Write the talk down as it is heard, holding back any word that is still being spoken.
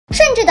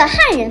治的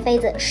汉人妃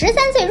子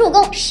13岁入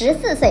宫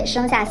，14岁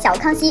生下小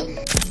康熙。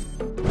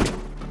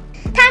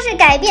她是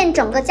改变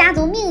整个家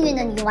族命运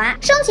的女娃，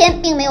生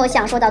前并没有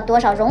享受到多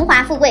少荣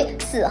华富贵，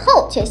死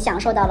后却享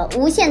受到了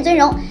无限尊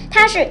荣。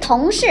她是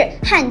同氏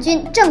汉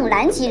军正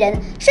蓝旗人，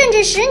顺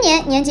治10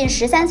年，年仅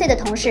13岁的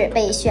同氏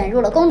被选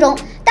入了宫中。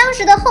当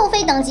时的后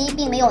妃等级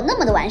并没有那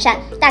么的完善，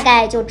大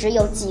概就只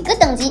有几个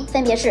等级，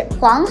分别是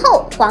皇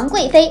后、皇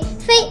贵妃、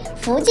妃、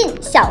福晋、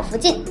小福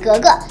晋、格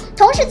格。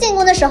同氏进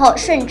宫的时候，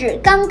顺治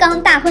刚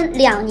刚大婚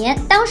2年，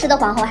当时的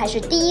皇后还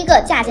是第一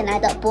个嫁进来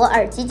的博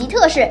尔济吉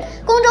特氏，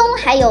宫中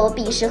还有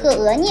比什赫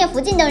额聂福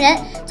晋等人。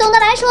总的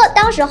来说，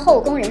当时后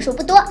宫人数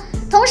不多。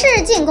同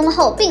氏进宫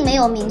后并没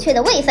有明确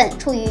的位分，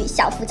处于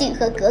小福晋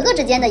和格格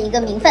之间的一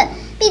个名分。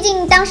毕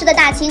竟当时的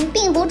大清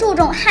并不注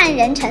重汉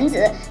人臣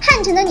子，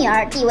汉臣的女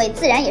儿地位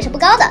自然也是不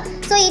高的，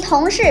所以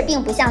同氏并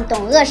不像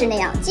董鄂氏那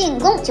样进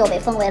宫就被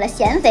封为了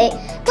贤妃。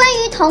关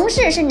于同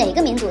氏是哪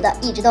个民族的，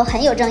一直都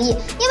很有争议，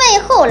因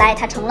为后来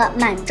她成了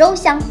满洲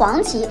镶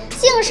黄旗，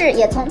姓氏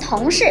也从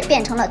同氏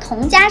变成了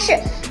同家氏。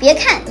别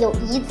看有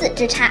一字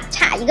之差，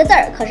差一个字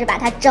儿，可是把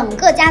她整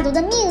个家族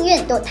的命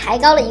运都抬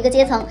高了一个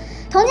阶层。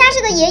同家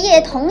氏的爷爷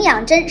童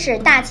养真是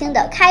大清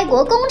的开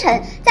国功臣，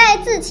在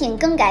自请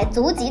更改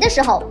族籍的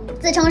时候，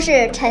自称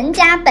是陈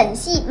家本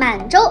系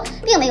满洲，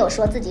并没有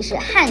说自己是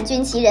汉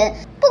军旗人。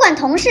不管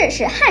同氏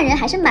是汉人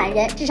还是满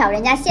人，至少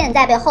人家现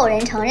在被后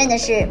人承认的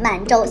是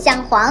满洲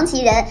镶黄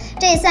旗人，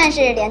这算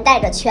是连带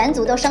着全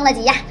族都升了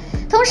级呀。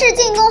同氏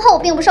进宫后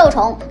并不受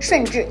宠，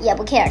顺治也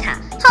不 care 他。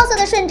好色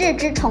的顺治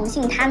只宠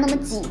幸他那么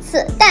几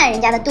次，但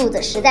人家的肚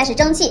子实在是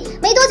争气，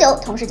没多久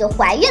同氏就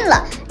怀孕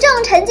了。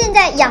正沉浸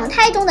在养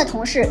胎中的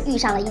同氏遇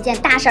上了一件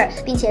大事儿，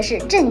并且是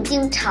震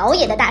惊朝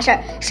野的大事儿，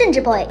顺治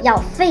boy 要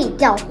废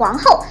掉皇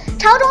后。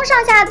朝中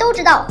上下都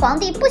知道皇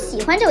帝不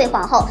喜欢这位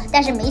皇后，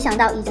但是没想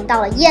到已经到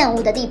了厌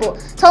恶的地步。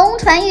从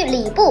传谕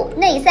礼部、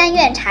内3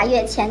院查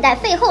阅前代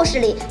废后势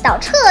力，到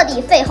彻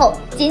底废后，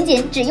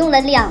仅只用了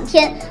2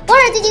天。博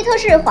尔济吉特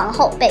氏皇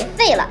后被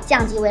废了，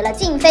降级为了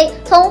静妃，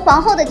从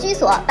皇后的居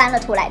所搬了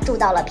出来，住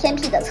到了偏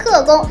僻的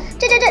侧宫。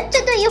这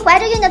对于怀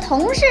着孕的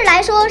同氏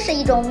来说是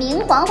一种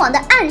明晃晃的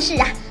暗示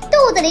啊，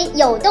肚子里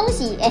有东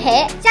西，嘿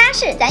嘿，家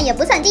世咱也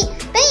不算低。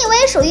本以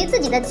为属于自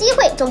己的机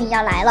会终于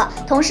要来了，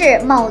同氏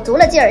卯足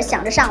了劲儿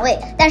想着上位，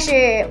但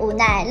是无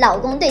奈老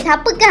公对她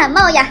不感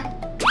冒呀。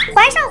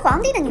怀上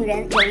皇帝的女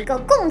人有一个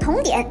共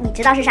同点，你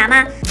知道是啥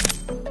吗？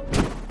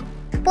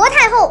薄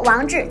太后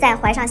王治在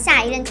怀上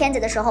下一任天子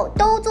的时候，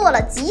都做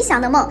了吉祥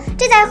的梦，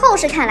这在后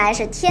世看来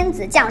是天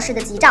子降世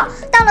的吉兆。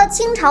到了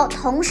清朝，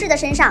同氏的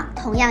身上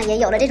同样也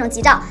有了这种吉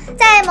兆。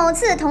在某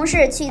次同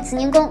氏去慈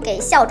宁宫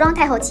给孝庄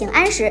太后请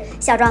安时，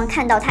孝庄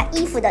看到她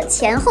衣服的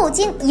前后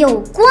襟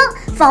有光，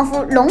仿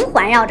佛龙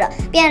环绕着，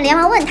便连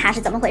忙问她是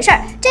怎么回事。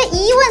这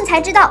一问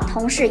才知道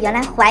同氏原来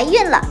怀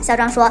孕了。孝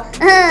庄说：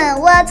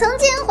我曾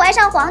经怀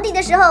上皇帝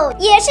的时候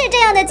也是这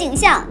样的景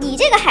象，你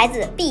这个孩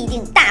子必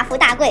定大富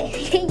大贵。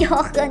哟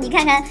呵，你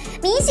看看，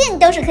迷信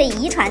都是可以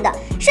遗传的。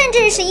顺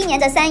治11年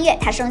的3月，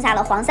他生下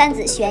了皇三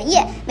子玄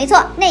烨。没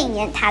错，那一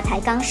年他才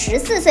刚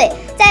14岁。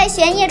在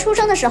玄烨出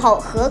生的时候，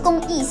和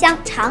宫异香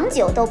长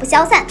久都不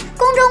消散，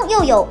宫中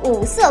又有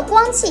五色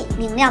光气，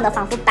明亮的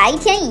仿佛白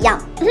天一样。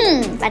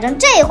反正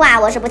这话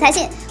我是不太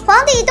信。皇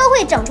帝都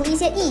会整出一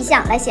些异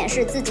象来显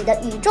示自己的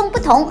与众不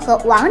同和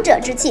王者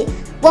之气。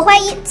我怀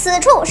疑此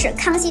处是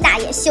康熙大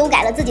爷修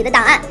改了自己的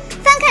档案。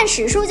翻看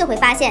史书就会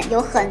发现，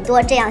有很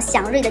多这样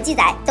祥瑞的记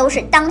载都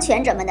是当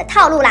权者们的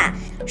套路啦。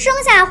生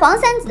下皇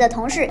三子的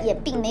同氏也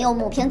并没有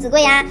母凭子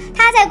贵呀，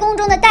她在宫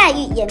中的待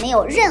遇也没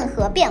有任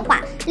何变化。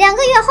2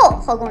个月后，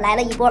后宫来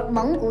了一波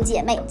蒙古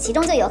姐妹，其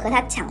中就有和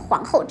她抢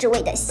皇后之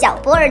位的小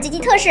博尔济吉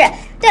特氏。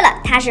对了，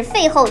她是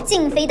废后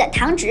静妃的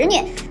堂侄女。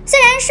虽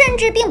然顺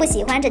治并不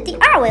喜欢这第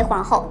2位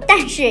皇后，但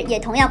是也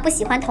同样不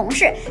喜欢同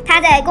氏。她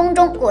在宫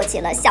中过起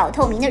了小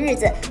透明的日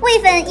子，位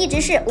分一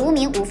直是无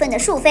名无分的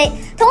庶妃。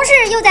同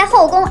氏又在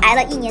后宫挨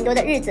了1年多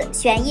的日子，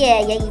玄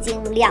烨也已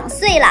经2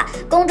岁了。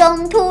宫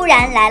中突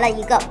然来了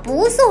一个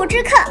不速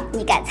之客，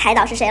你敢猜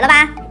到是谁了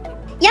吧？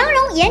杨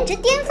蓉颜值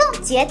巅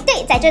峰绝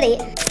对在这里。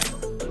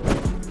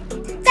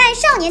在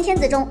少年天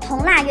子中，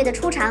佟腊月的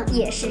出场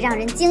也是让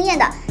人惊艳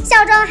的。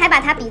孝庄还把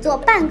他比作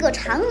半个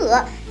嫦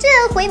娥，这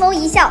回眸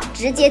一笑，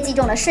直接击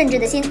中了顺治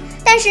的心。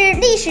但是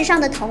历史上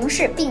的同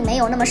氏并没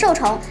有那么受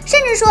宠，甚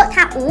至说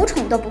他无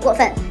宠都不过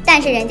分。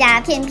但是人家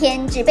偏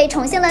偏只被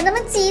宠幸了那么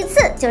几次，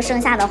就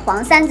生下了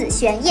皇三子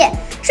玄烨。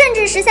顺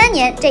治13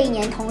年，这一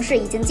年同氏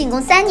已经进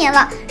宫3年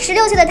了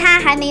，16岁的他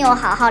还没有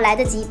好好来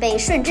得及被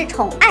顺治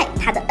宠爱，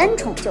他的恩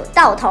宠就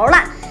到头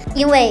了。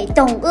因为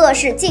董鄂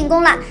氏进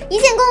宫了，一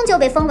进宫就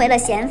被封为了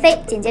贤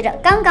妃，紧接着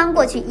刚刚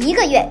过去1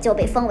个月就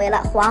被封为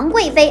了皇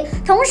贵妃。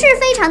同氏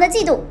非常的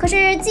嫉妒，可是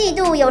嫉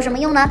妒有什么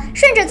用呢？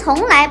顺治从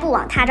来不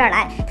往他这儿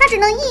来，他只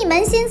能一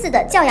门心思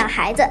的教养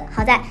孩子。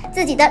好在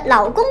自己的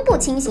老公不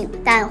清醒，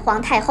但皇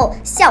太后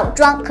孝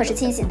庄可是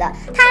清醒的，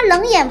她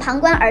冷眼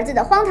旁观儿子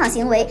的荒唐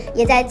行为，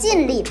也在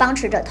尽力帮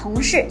持着同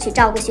氏去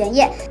照顾玄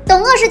烨。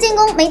董鄂氏进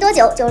宫没多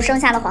久就生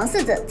下了皇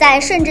四子，在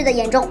顺治的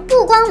眼中，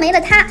不光没了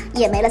他，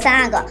也没了3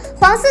阿哥。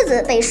皇四四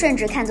子被顺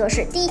治看作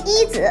是第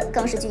一子，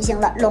更是举行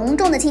了隆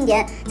重的庆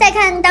典。再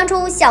看当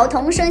初小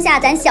童生下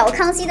咱小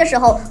康熙的时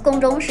候，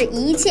宫中是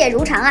一切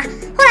如常啊。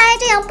后来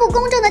这样不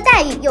公正的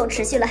待遇又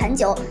持续了很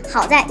久，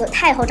好在有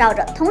太后罩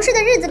着，同事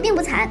的日子并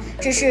不惨，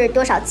只是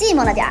多少寂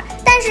寞了点儿。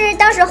但是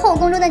当时后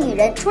宫中的女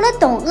人，除了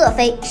董鄂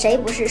妃，谁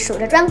不是数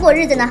着砖过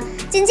日子呢？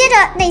紧接着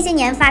那些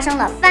年发生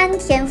了翻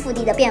天覆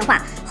地的变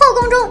化，后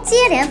宫中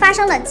接连发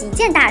生了几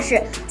件大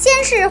事。先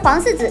是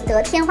皇四子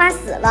得天花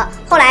死了，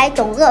后来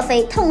董鄂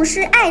妃痛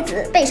失爱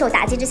子，备受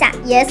打击之下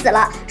也死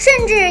了，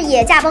顺治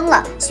也驾崩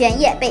了，玄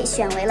烨被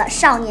选为了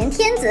少年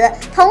天子，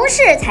同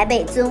氏才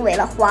被尊为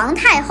了皇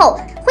太后，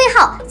徽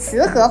号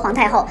慈和皇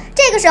太后。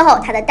这个时候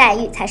她的待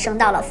遇才升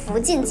到了福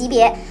晋级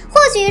别。或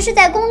许是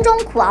在宫中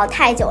苦熬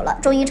太久了，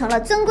终于成了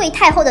尊贵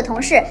太后的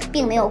同氏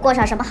并没有过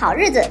上什么好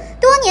日子，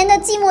多年的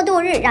寂寞度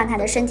日让她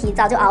的身体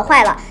早就熬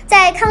坏了。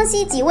在康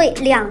熙即位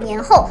2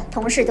年后，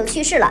同氏就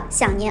去世了，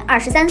享年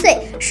23岁，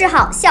谥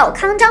号孝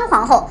康章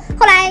皇后。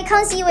后来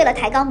康熙为了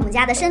抬高母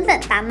家的身份，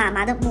把妈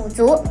妈的母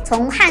族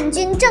从汉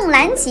军正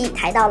蓝旗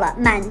抬到了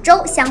满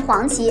洲镶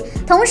黄旗，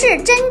同氏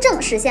真正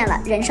实现了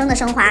人生的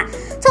升华。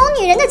从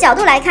女人的角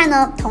度来看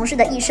呢，同氏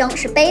的一生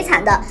是悲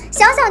惨的，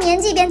小年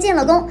纪便进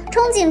了宫，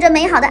憧憬着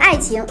美好的爱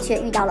情，却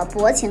遇到了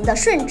薄情的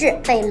顺治，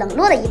被冷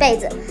落了一辈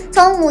子。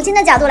从母亲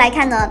的角度来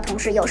看呢，同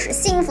氏又是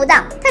幸福的，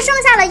她生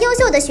下了优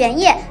秀的玄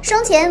烨，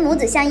生前母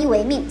子相依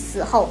为命，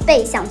死后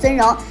倍享尊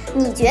荣。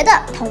你觉得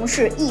同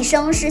氏一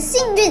生是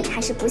幸运还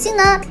是不幸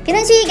呢？评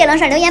论区给冷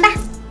婶留言吧。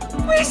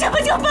为什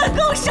么就本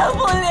宫生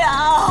不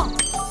了？